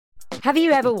Have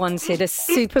you ever wanted a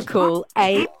super cool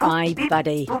AI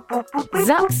buddy?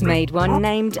 Zuck's made one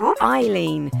named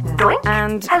Eileen.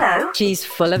 And she's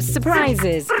full of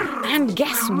surprises. And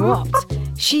guess what?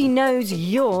 She knows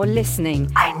you're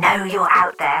listening. I know you're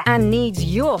out there. And needs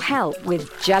your help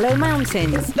with Jello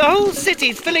Mountains. The whole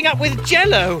city's filling up with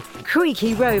Jello.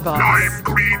 Creaky robots. Lime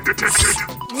green detected.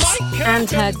 And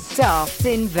her daft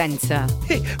inventor.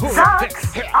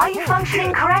 Zucks, are you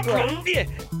functioning correctly?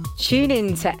 Tune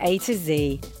in to A to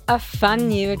Z, a fun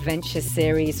new adventure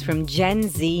series from Gen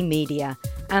Z Media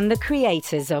and the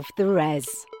creators of The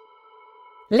Res.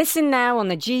 Listen now on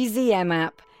the GZM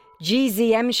app,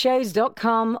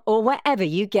 gzmshows.com, or wherever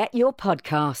you get your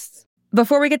podcasts.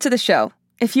 Before we get to the show,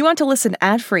 if you want to listen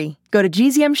ad-free, go to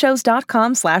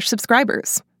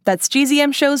gzmshows.com/subscribers. That's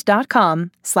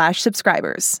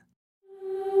gzmshows.com/subscribers.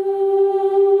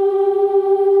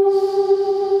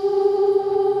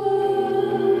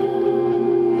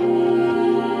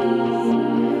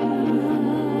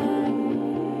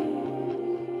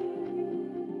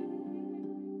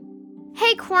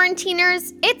 Hey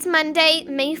quarantiners, it's Monday,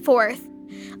 May 4th.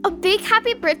 A big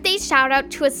happy birthday shout out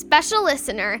to a special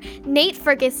listener, Nate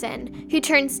Ferguson, who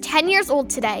turns 10 years old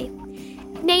today.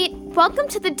 Nate, welcome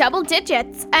to the double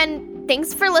digits, and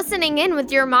thanks for listening in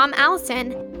with your mom,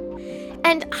 Allison.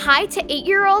 And hi to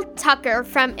 8-year-old Tucker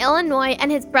from Illinois and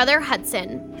his brother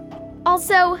Hudson.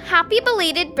 Also, happy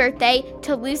belated birthday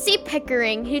to Lucy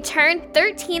Pickering, who turned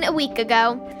 13 a week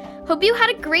ago. Hope you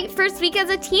had a great first week as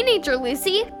a teenager,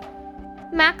 Lucy.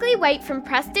 Mackley White from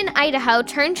Preston, Idaho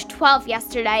turned 12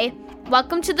 yesterday.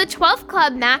 Welcome to the 12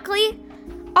 Club, Mackley.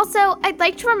 Also, I'd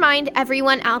like to remind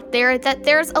everyone out there that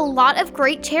there's a lot of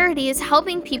great charities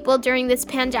helping people during this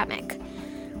pandemic.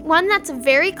 One that's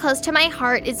very close to my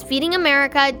heart is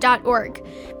feedingamerica.org,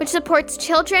 which supports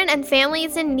children and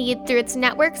families in need through its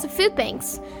networks of food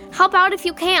banks. Help out if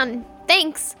you can.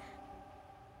 Thanks.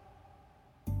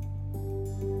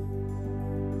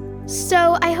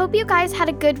 So, I hope you guys had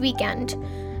a good weekend.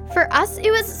 For us, it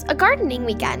was a gardening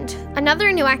weekend,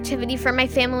 another new activity for my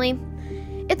family.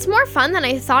 It's more fun than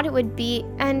I thought it would be,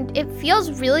 and it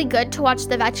feels really good to watch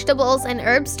the vegetables and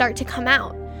herbs start to come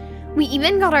out. We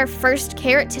even got our first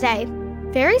carrot today.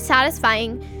 Very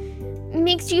satisfying.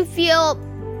 Makes you feel,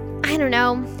 I don't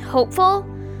know, hopeful,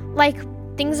 like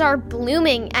things are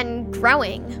blooming and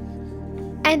growing.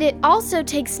 And it also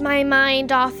takes my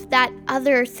mind off that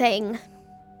other thing.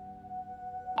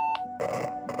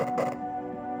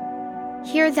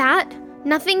 Hear that?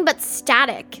 Nothing but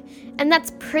static. And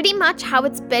that's pretty much how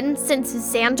it's been since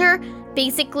Xander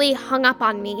basically hung up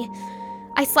on me.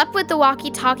 I slept with the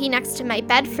walkie-talkie next to my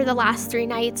bed for the last 3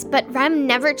 nights, but Rem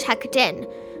never checked in.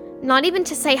 Not even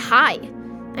to say hi.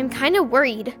 I'm kind of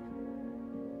worried.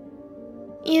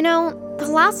 You know, the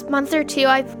last month or two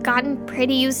I've gotten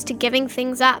pretty used to giving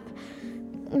things up.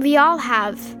 We all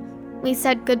have. We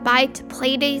said goodbye to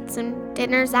playdates and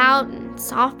dinners out and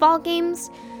softball games,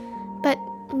 but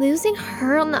losing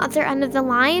her on the other end of the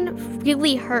line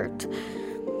really hurt.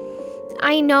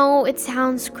 I know it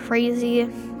sounds crazy.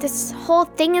 This whole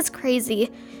thing is crazy.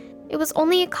 It was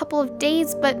only a couple of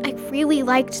days, but I really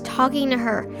liked talking to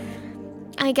her.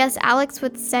 I guess Alex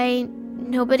would say,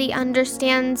 nobody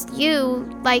understands you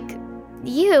like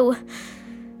you.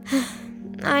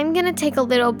 I'm gonna take a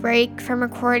little break from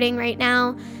recording right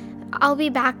now. I'll be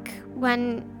back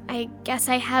when I guess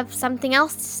I have something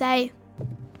else to say.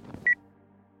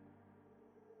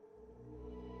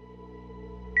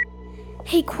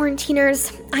 Hey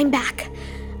quarantiners, I'm back.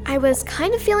 I was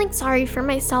kind of feeling sorry for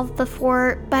myself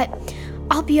before, but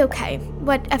I'll be okay,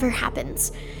 whatever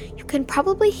happens. You can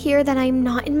probably hear that I'm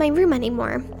not in my room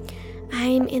anymore.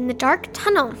 I'm in the dark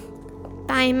tunnel,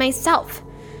 by myself,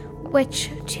 which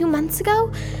 2 months ago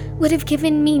would have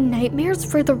given me nightmares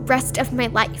for the rest of my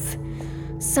life.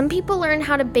 Some people learn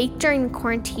how to bake during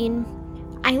quarantine.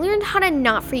 I learned how to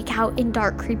not freak out in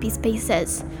dark, creepy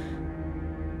spaces.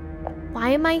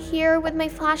 Why am I here with my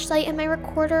flashlight and my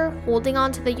recorder, holding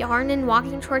onto the yarn and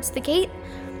walking towards the gate?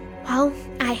 Well,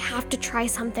 I have to try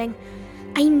something.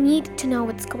 I need to know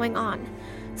what's going on.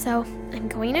 So I'm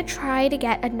going to try to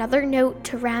get another note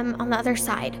to Rem on the other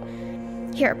side.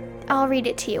 Here, I'll read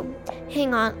it to you.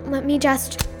 Hang on, let me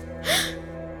just...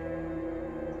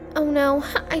 Oh no,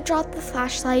 I dropped the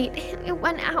flashlight. It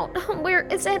went out. Where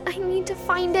is it? I need to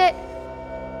find it.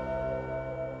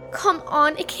 Come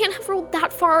on, it can't have rolled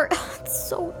that far. It's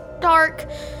so dark.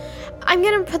 I'm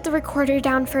gonna put the recorder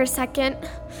down for a second.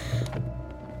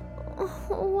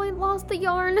 Oh, I lost the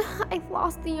yarn. I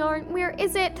lost the yarn. Where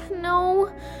is it? No,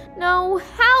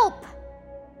 help!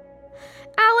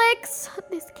 Alex,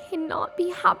 this cannot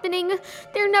be happening.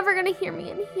 They're never gonna hear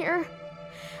me in here.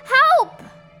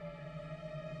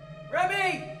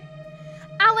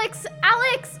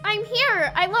 Alex, I'm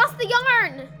here. I lost the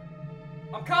yarn.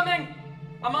 I'm coming.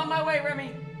 I'm on my way, Remy.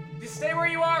 Just stay where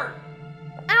you are.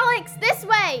 Alex, this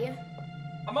way.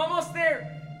 I'm almost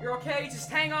there. You're okay? Just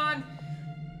hang on.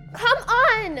 Come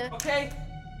on. Okay.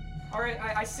 All right,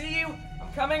 I see you.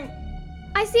 I'm coming.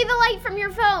 I see the light from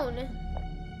your phone.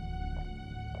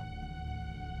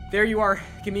 There you are.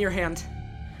 Give me your hand.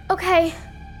 Okay.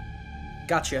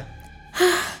 Gotcha.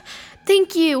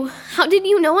 Thank you. How did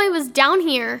you know I was down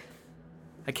here?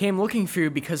 I came looking for you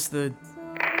because You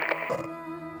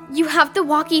have the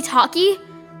walkie-talkie?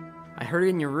 I heard it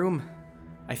in your room.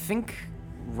 I think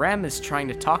Rem is trying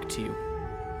to talk to you.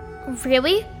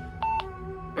 Really?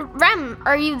 Rem,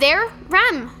 are you there?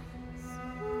 Rem!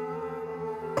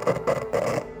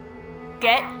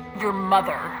 Get your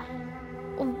mother.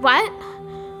 What?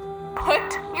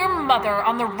 Put your mother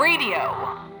on the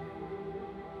radio.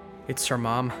 It's her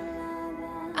mom.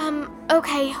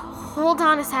 Okay, hold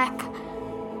on a sec.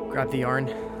 Grab the yarn.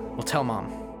 We'll tell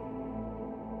Mom.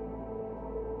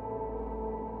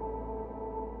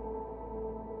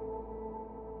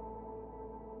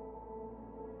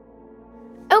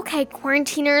 Okay,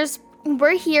 quarantiners,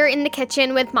 we're here in the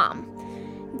kitchen with Mom.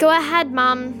 Go ahead,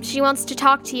 Mom. She wants to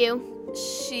talk to you.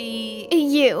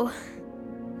 You.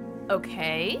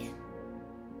 Okay.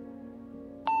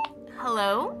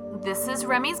 Hello, this is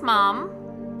Remy's mom.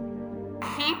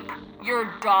 Keep your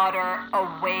daughter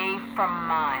away from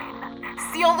mine.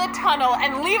 Seal the tunnel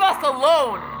and leave us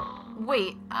alone.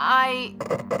 Wait,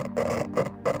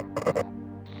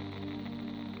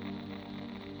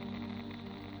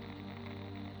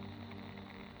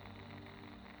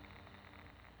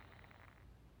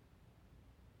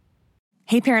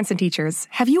 Hey parents and teachers,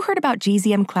 have you heard about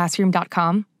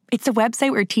gzmclassroom.com? It's a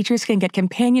website where teachers can get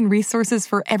companion resources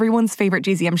for everyone's favorite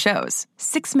GZM shows.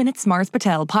 6 Minutes, Mars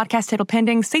Patel, Podcast Title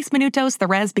Pending, 6 Minutos, The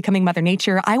Res, Becoming Mother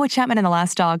Nature, Iowa Chapman and the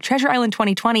Last Dog, Treasure Island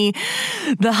 2020,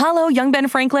 The Hollow, Young Ben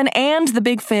Franklin, and The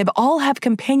Big Fib all have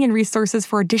companion resources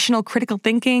for additional critical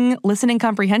thinking, listening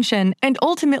comprehension, and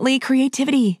ultimately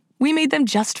creativity. We made them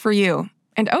just for you.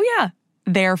 And oh yeah,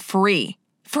 they're free.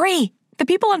 Free! The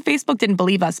people on Facebook didn't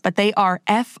believe us, but they are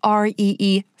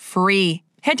free free.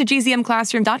 Head to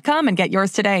gzmclassroom.com and get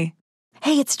yours today.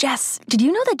 Hey, it's Jess. Did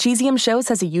you know that GZM Shows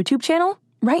has a YouTube channel?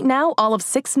 Right now, all of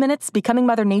 6 Minutes, Becoming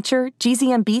Mother Nature,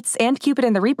 GZM Beats, and Cupid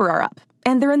and the Reaper are up.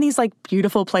 And they're in these,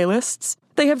 beautiful playlists.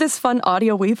 They have this fun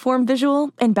audio waveform visual,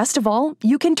 and best of all,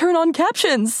 you can turn on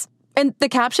captions. And the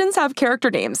captions have character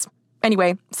names.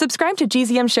 Anyway, subscribe to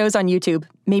GZM Shows on YouTube.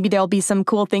 Maybe there'll be some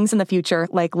cool things in the future,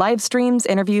 like live streams,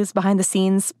 interviews, behind the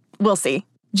scenes. We'll see.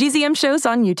 GZM Shows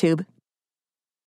on YouTube.